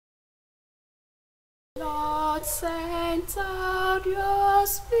Lord, send out your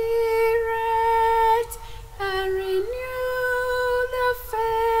Spirit and renew the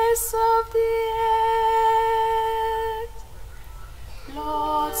face of the earth.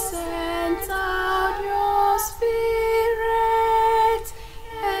 Lord, send out your Spirit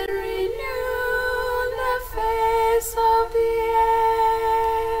and renew the face of the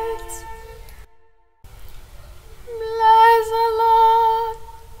earth. Bless the Lord,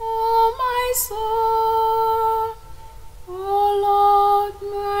 oh my soul. Oh Lord,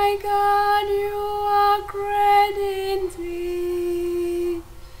 my God, you are great indeed.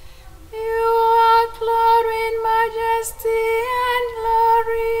 You are clothed with majesty and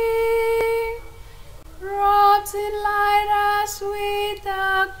glory, wrapped in light as with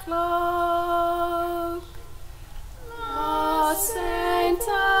a cloak. Lord, send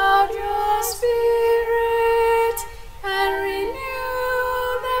out your Spirit and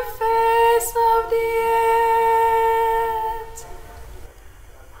renew the face of the earth.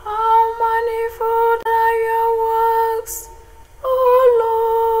 How manifold are your works, O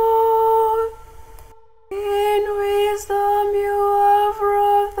Lord! In wisdom you have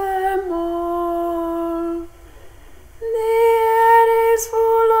wrought them all. The earth is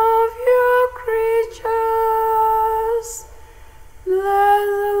full of your creatures. Bless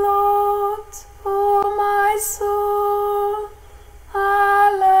the Lord, oh my soul.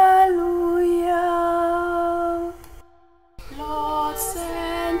 Alleluia. Lord,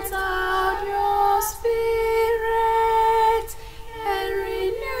 send out your Spirit and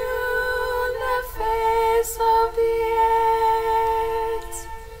renew the face of the earth.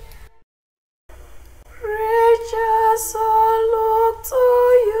 Creatures all look to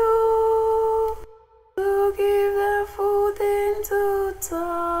you to give them food in due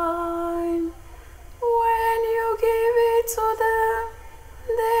time. When you give it to them,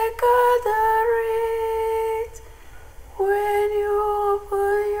 they gather it. When you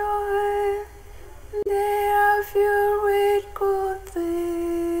open your hand, they are filled with good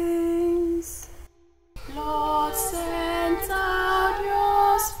things. Lord, send out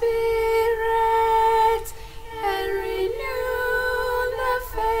your Spirit and renew the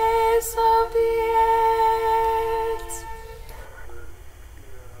face of the earth.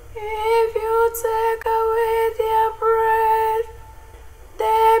 If you take away their bread,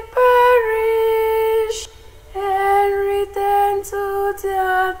 they perish and return to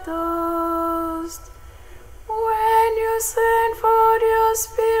their dust. When you send forth your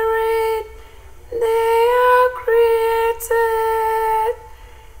Spirit, they are created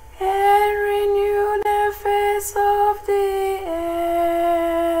and renew the face of the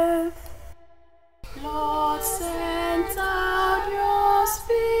earth. Lord, send out your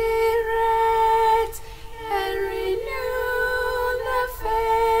Spirit and renew the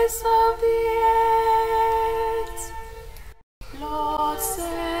face of the earth. Lord,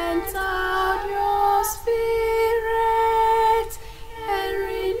 send